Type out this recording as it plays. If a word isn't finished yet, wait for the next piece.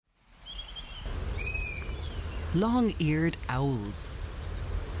Long-eared owls.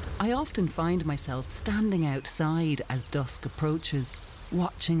 I often find myself standing outside as dusk approaches,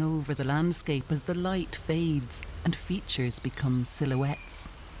 watching over the landscape as the light fades and features become silhouettes.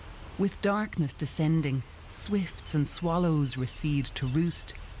 With darkness descending, swifts and swallows recede to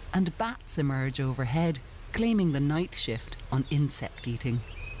roost, and bats emerge overhead, claiming the night shift on insect eating.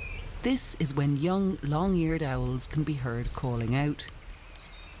 This is when young long-eared owls can be heard calling out.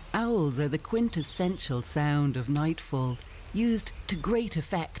 Owls are the quintessential sound of nightfall, used to great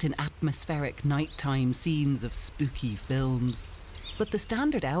effect in atmospheric nighttime scenes of spooky films. But the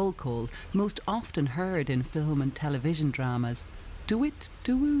standard owl call, most often heard in film and television dramas, "to-wit,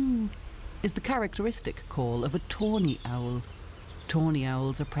 to-woo," is the characteristic call of a tawny owl. Tawny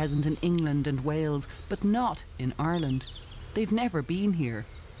owls are present in England and Wales, but not in Ireland. They've never been here.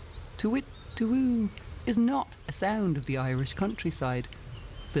 To-wit, to-woo is not a sound of the Irish countryside.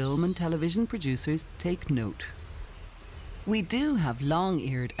 Film and television producers take note. We do have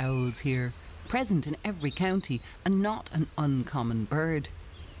long-eared owls here, present in every county and not an uncommon bird.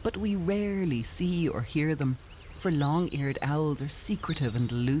 But we rarely see or hear them, for long-eared owls are secretive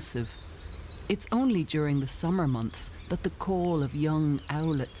and elusive. It's only during the summer months that the call of young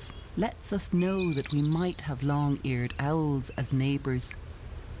owlets lets us know that we might have long-eared owls as neighbours.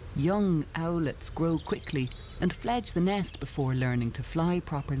 Young owlets grow quickly and fledge the nest before learning to fly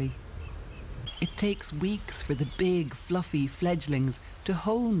properly. It takes weeks for the big, fluffy fledglings to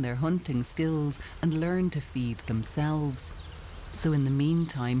hone their hunting skills and learn to feed themselves. So in the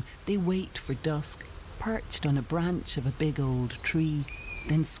meantime, they wait for dusk, perched on a branch of a big old tree,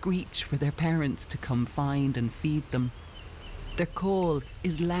 then screech for their parents to come find and feed them. Their call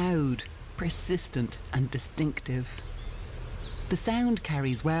is loud, persistent and distinctive. The sound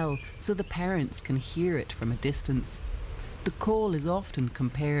carries well, so the parents can hear it from a distance. The call is often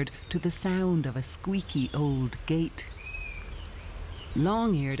compared to the sound of a squeaky old gate.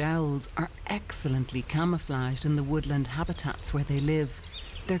 Long-eared owls are excellently camouflaged in the woodland habitats where they live.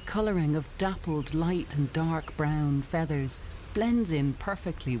 Their colouring of dappled light and dark brown feathers blends in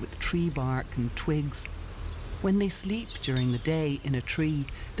perfectly with tree bark and twigs. When they sleep during the day in a tree,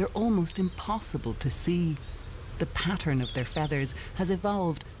 they're almost impossible to see. The pattern of their feathers has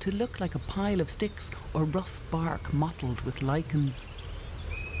evolved to look like a pile of sticks or rough bark mottled with lichens.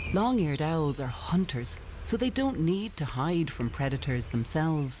 Long-eared owls are hunters, so they don't need to hide from predators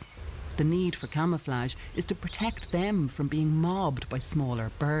themselves. The need for camouflage is to protect them from being mobbed by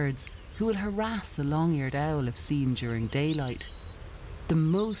smaller birds, who will harass a long-eared owl if seen during daylight. The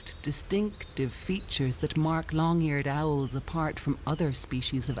most distinctive features that mark long-eared owls apart from other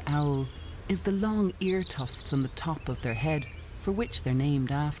species of owl is the long ear tufts on the top of their head, for which they're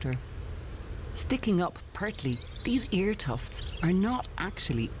named after. Sticking up pertly, these ear tufts are not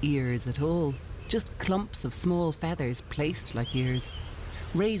actually ears at all, just clumps of small feathers placed like ears,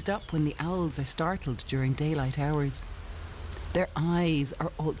 raised up when the owls are startled during daylight hours. Their eyes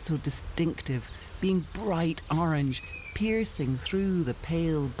are also distinctive, being bright orange, piercing through the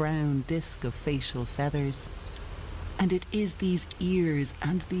pale brown disc of facial feathers. And it is these ears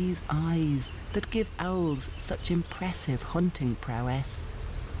and these eyes that give owls such impressive hunting prowess.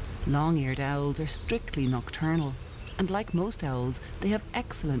 Long-eared owls are strictly nocturnal, and like most owls, they have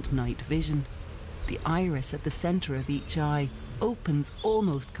excellent night vision. The iris at the centre of each eye opens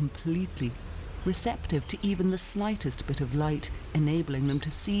almost completely, receptive to even the slightest bit of light, enabling them to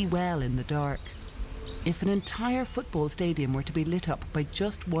see well in the dark. If an entire football stadium were to be lit up by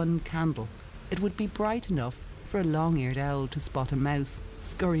just one candle, it would be bright enough for a long-eared owl to spot a mouse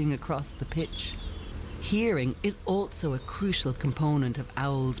scurrying across the pitch. Hearing is also a crucial component of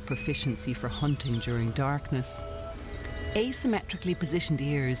owls' proficiency for hunting during darkness. Asymmetrically positioned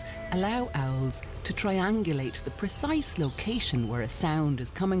ears allow owls to triangulate the precise location where a sound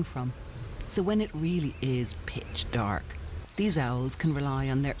is coming from. So when it really is pitch dark, these owls can rely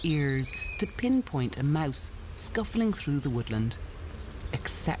on their ears to pinpoint a mouse scuffling through the woodland.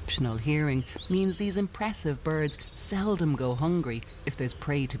 Exceptional hearing means these impressive birds seldom go hungry if there's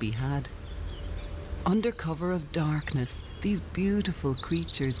prey to be had. Under cover of darkness, these beautiful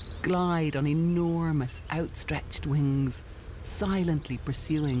creatures glide on enormous outstretched wings, silently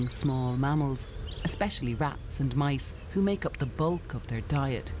pursuing small mammals, especially rats and mice, who make up the bulk of their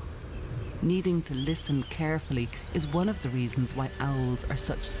diet. Needing to listen carefully is one of the reasons why owls are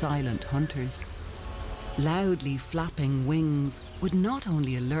such silent hunters. Loudly flapping wings would not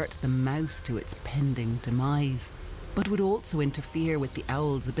only alert the mouse to its pending demise, but would also interfere with the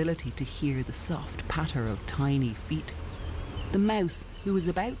owl's ability to hear the soft patter of tiny feet. The mouse, who is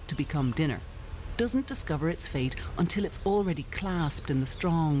about to become dinner, doesn't discover its fate until it's already clasped in the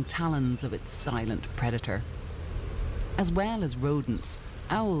strong talons of its silent predator. As well as rodents,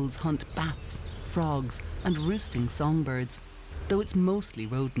 owls hunt bats, frogs, and roosting songbirds, though it's mostly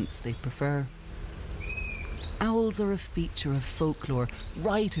rodents they prefer. Owls are a feature of folklore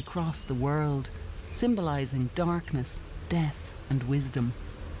right across the world, symbolising darkness, death, and wisdom.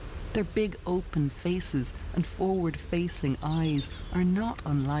 Their big open faces and forward-facing eyes are not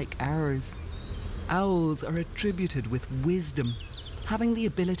unlike ours. Owls are attributed with wisdom, having the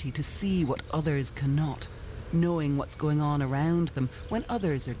ability to see what others cannot, knowing what's going on around them when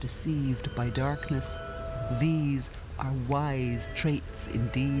others are deceived by darkness. These are wise traits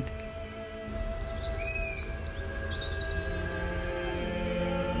indeed.